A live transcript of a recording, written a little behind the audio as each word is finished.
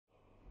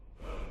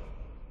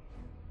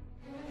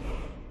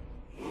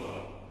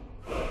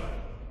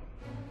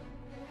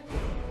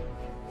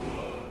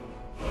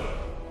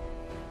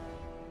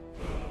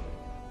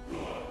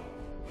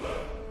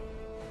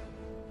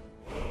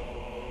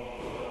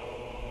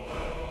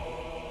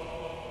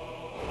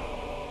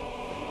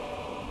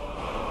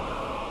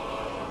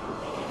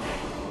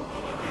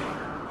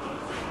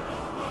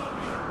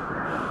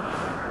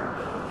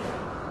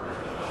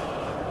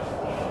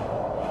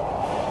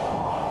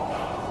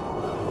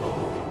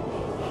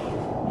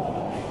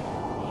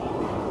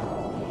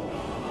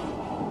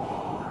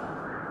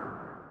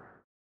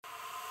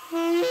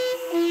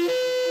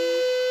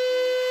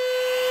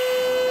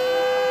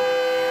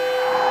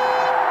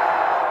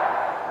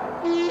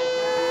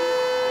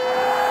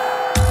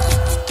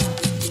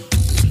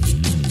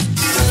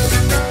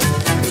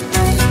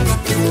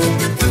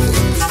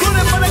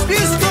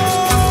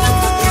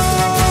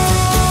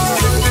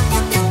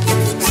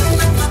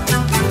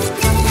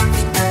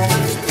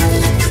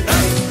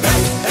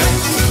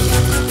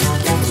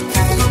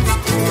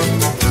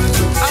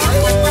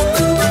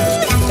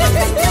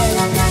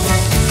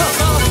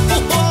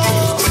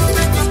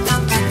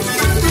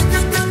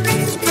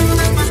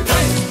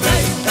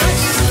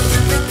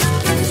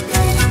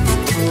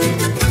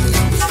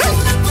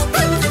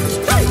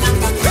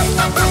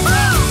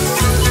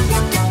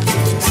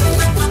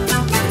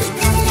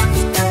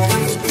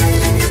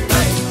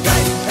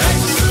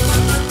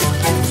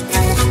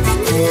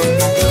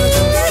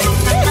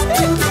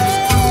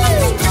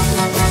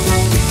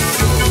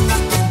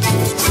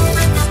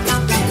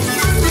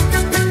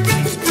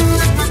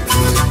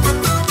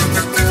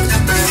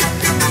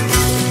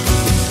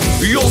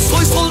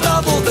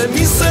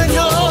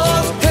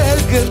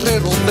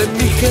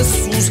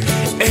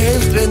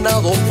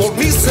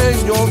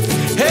Señor,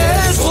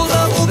 el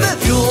soldado de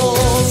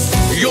Dios.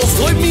 Yo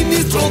soy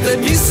ministro de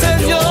mi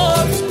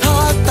Señor,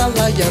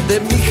 atalaya de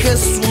mi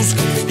Jesús,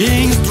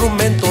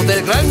 instrumento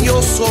del gran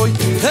yo soy,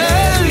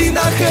 el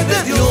linaje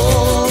de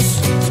Dios.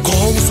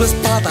 Con su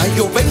espada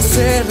yo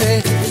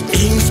venceré,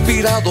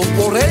 inspirado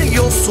por él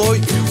yo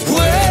soy,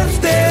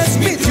 fuerte es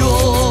mi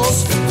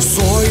Dios.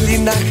 Soy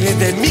linaje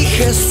de mi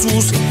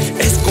Jesús,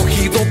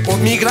 escogido por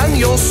mi gran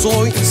yo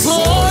soy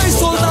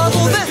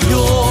soldado de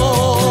Dios.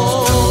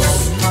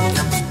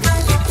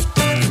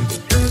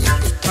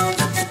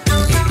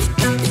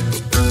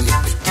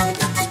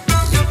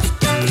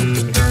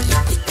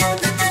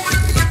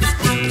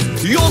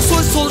 Yo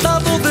soy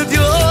soldado de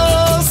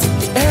Dios,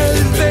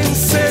 el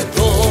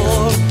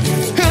vencedor,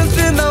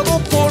 entrenado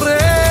por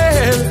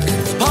él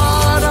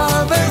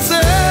para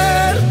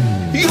vencer.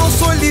 Yo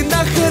soy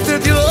linaje de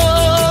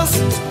Dios,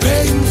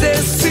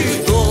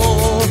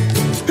 bendecido,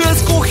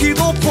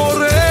 escogido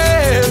por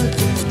él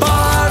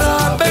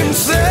para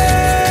vencer.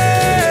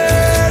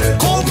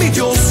 Con mi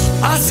Dios,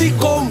 así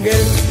con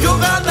él, yo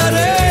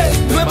ganaré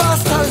nuevas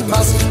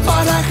almas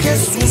para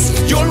Jesús.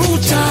 Yo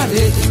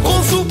lucharé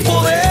con su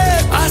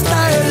poder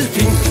hasta el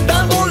fin,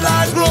 dando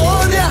la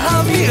gloria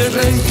a mi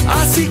rey.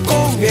 Así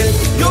con él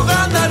yo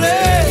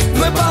ganaré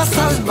nuevas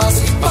almas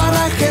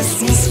para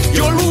Jesús.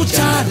 Yo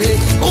lucharé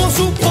con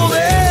su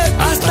poder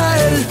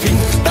hasta el fin,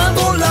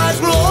 dando la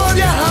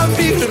gloria a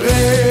mi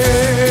rey.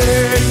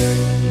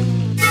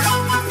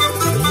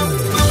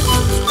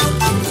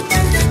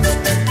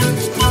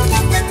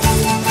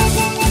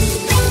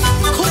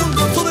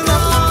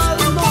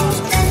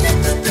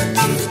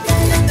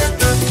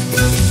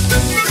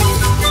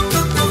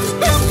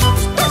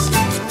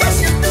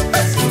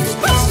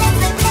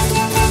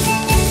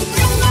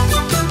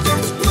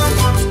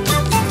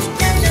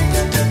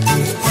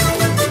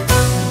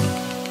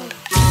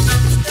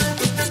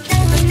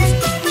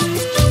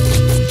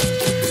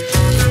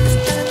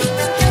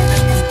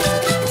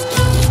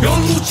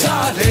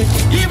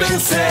 Y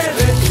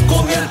venceré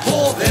con el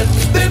poder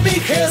de mi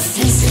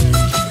Jesús.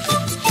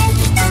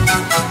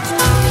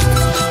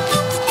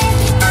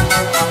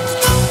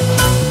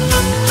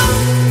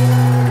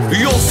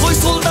 Yo soy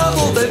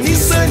soldado de mi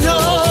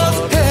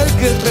Señor, el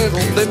guerrero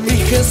de mi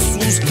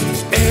Jesús,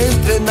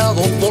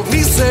 entrenado por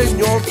mi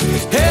Señor,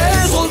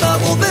 el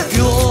soldado de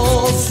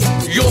Dios.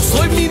 Yo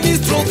soy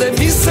ministro de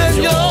mi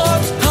Señor,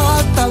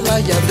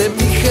 atalaya de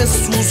mi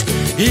Jesús,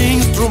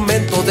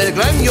 instrumento del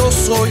gran yo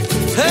soy,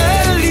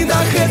 el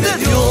linaje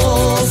de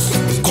Dios.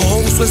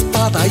 Con su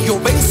espada yo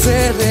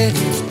venceré,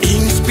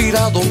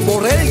 inspirado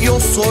por él yo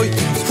soy,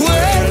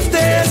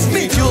 fuerte es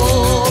mi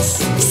Dios.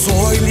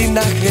 Soy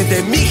linaje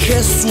de mi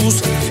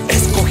Jesús,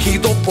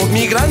 escogido por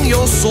mi gran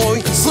yo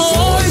soy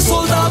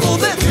soldado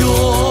de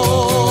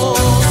Dios.